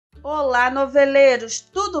Olá, noveleiros!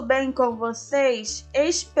 Tudo bem com vocês?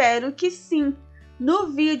 Espero que sim!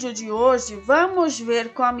 No vídeo de hoje, vamos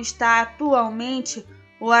ver como está atualmente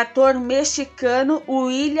o ator mexicano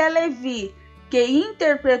Levy, que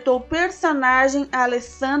interpretou o personagem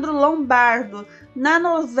Alessandro Lombardo na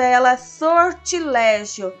novela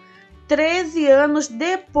Sortilégio, 13 anos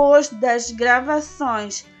depois das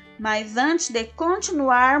gravações. Mas antes de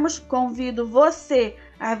continuarmos, convido você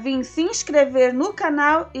a vir se inscrever no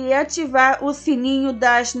canal e ativar o sininho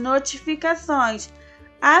das notificações.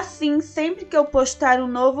 Assim, sempre que eu postar um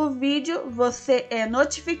novo vídeo, você é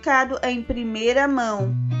notificado em primeira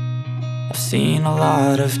mão. I've seen a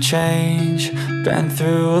lot of change, been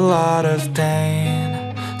through a lot of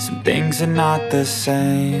pain. Some things are not the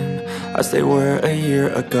same as they were a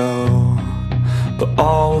year ago, but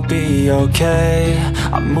all will be okay.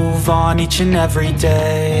 I move on each and every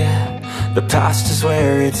day. The past is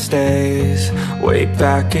where it stays, way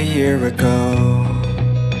back a year ago.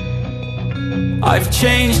 I've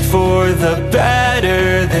changed for the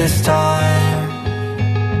better this time.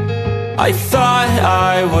 I thought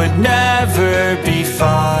I would never be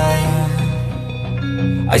fine.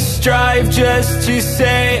 I strive just to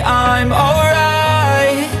say I'm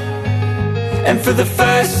alright, and for the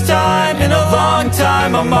first time in a long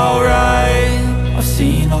time I'm alright. I've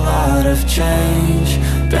seen a lot of change,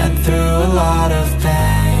 been through a lot of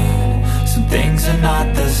pain. Some things are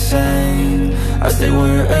not the same as they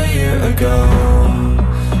were a year ago,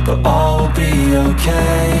 but all will be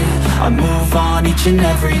okay. I move on each and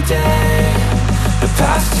every day. The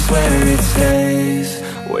past is where it stays,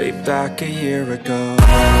 way back a year ago.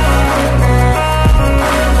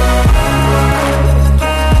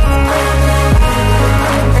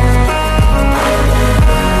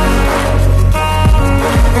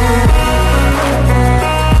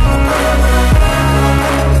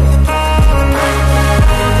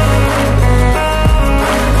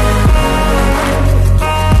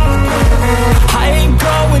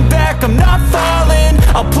 I'm not falling,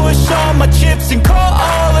 I'll push all my chips and call